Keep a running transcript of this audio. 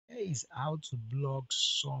is how to block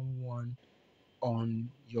someone on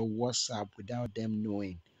your WhatsApp without them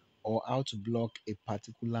knowing, or how to block a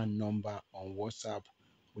particular number on WhatsApp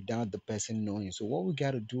without the person knowing. So what we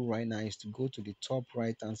got to do right now is to go to the top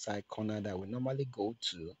right hand side corner that we normally go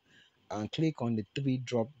to, and click on the three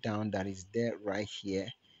drop down that is there right here.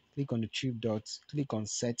 Click on the three dots, click on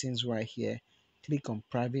settings right here, click on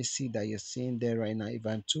privacy that you're seeing there right now. If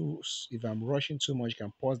I'm rushing too much, you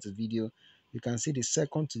can pause the video. You can see the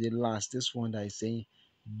second to the last, this one that is saying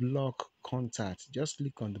block contact. Just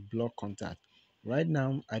click on the block contact. Right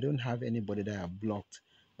now I don't have anybody that I've blocked,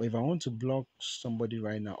 but if I want to block somebody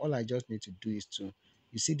right now, all I just need to do is to,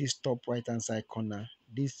 you see this top right hand side corner,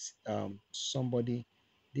 this somebody,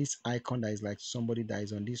 this icon that is like somebody that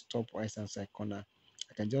is on this top right hand side corner.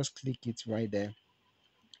 I can just click it right there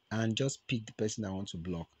and just pick the person I want to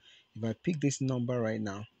block. If I pick this number right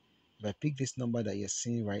now, if I pick this number that you're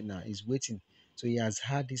seeing right now, he's waiting. So he has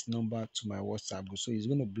had this number to my WhatsApp group. So he's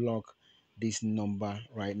going to block this number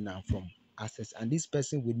right now from access. And this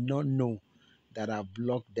person will not know that I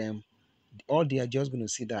blocked them. All they are just going to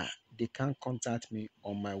see that they can't contact me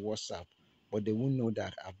on my WhatsApp, but they won't know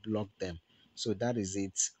that I blocked them. So that is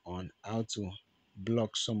it on how to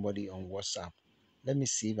block somebody on WhatsApp. Let me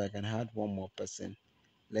see if I can add one more person.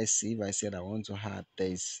 Let's see if I said I want to add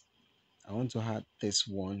this. I want to add this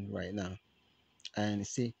one right now, and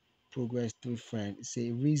say progress through friend.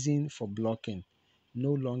 Say reason for blocking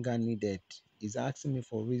no longer needed. Is asking me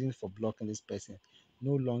for reason for blocking this person.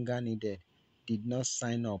 No longer needed. Did not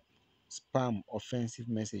sign up. Spam, offensive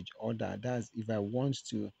message, order. That's if I want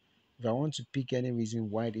to pick any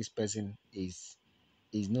reason why this person is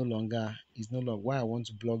no longer why I want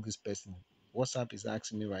to block this person. WhatsApp is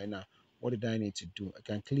asking me right now, what did I need to do? I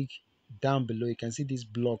can click down below. You can see this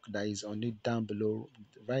block that is on it down below,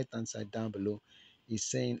 right hand side down below. Is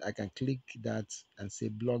saying I can click that and say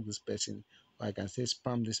block this person, or I can say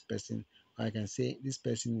spam this person, or I can say this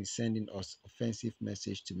person is sending us offensive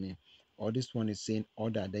message to me, or this one is saying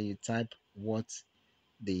order. Then you type what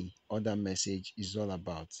the other message is all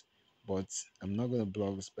about. But I'm not going to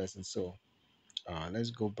block this person, so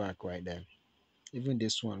let's go back right there. Even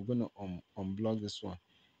this one, I'm gonna unblock this one.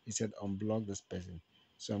 It said unblock this person,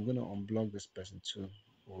 so I'm gonna unblock this person too,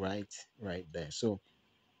 right there. So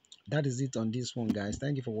that is it on this one, guys.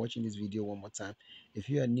 Thank you for watching this video one more time. If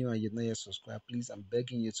you are new and you've not yet subscribed, please, I'm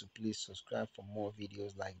begging you to please subscribe for more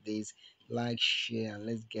videos like this. Like, share, and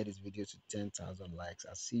let's get this video to 10,000 likes.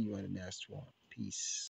 I'll see you on the next one. Peace.